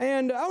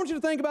 And I want you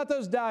to think about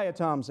those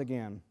diatoms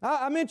again.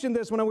 I mentioned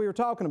this when we were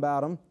talking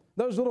about them.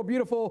 Those little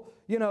beautiful,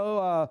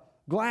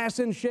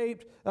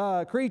 glass-shaped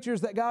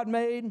creatures that God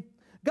made.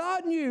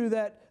 God knew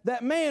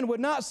that man would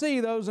not see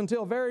those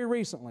until very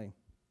recently.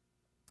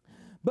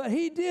 But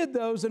He did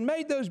those and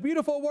made those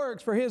beautiful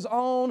works for His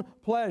own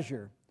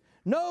pleasure.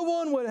 No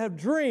one would have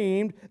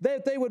dreamed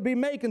that they would be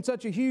making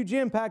such a huge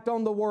impact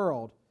on the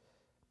world.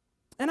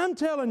 And I'm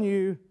telling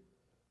you,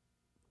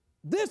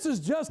 this is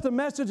just a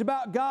message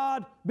about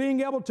God being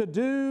able to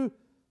do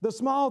the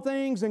small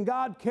things and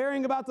God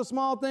caring about the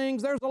small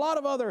things. There's a lot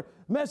of other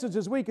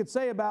messages we could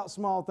say about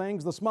small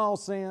things, the small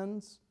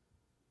sins.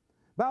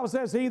 The Bible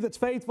says, he that's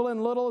faithful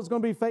in little is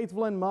going to be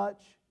faithful in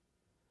much.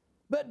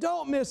 But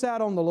don't miss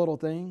out on the little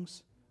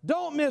things.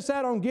 Don't miss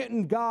out on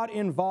getting God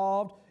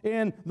involved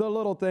in the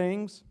little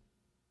things.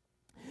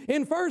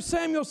 In 1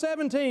 Samuel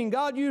 17,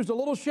 God used a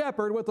little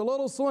shepherd with a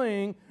little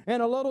sling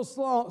and a little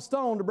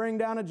stone to bring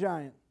down a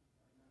giant.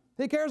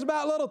 He cares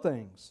about little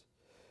things.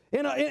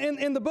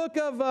 In the book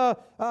of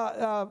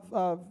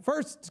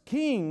 1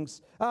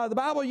 Kings, the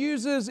Bible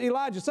uses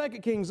Elijah.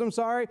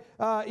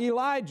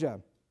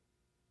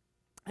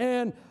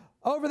 And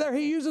over there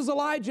he uses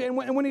Elijah, and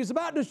when he's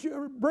about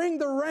to bring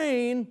the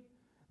rain,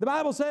 the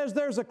Bible says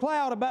there's a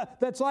cloud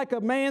that's like a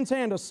man's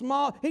hand,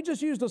 he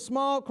just used a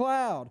small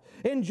cloud.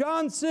 In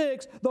John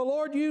 6, the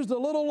Lord used a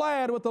little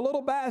lad with a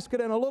little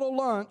basket and a little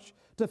lunch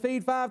to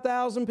feed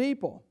 5,000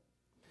 people.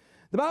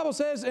 The Bible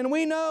says, and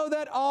we know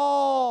that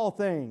all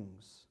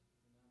things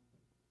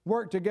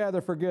work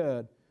together for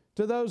good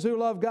to those who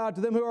love God,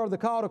 to them who are the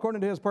called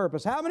according to His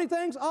purpose. How many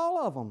things? All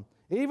of them,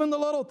 even the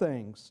little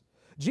things.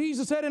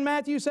 Jesus said in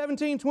Matthew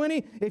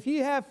 17:20, if ye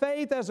have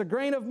faith as a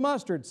grain of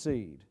mustard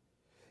seed,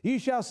 ye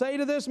shall say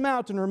to this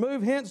mountain,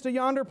 remove hence to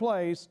yonder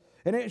place,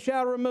 and it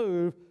shall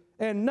remove,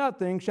 and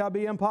nothing shall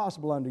be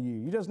impossible unto you.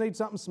 You just need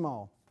something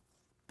small.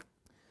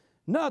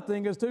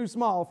 Nothing is too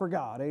small for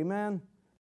God, amen?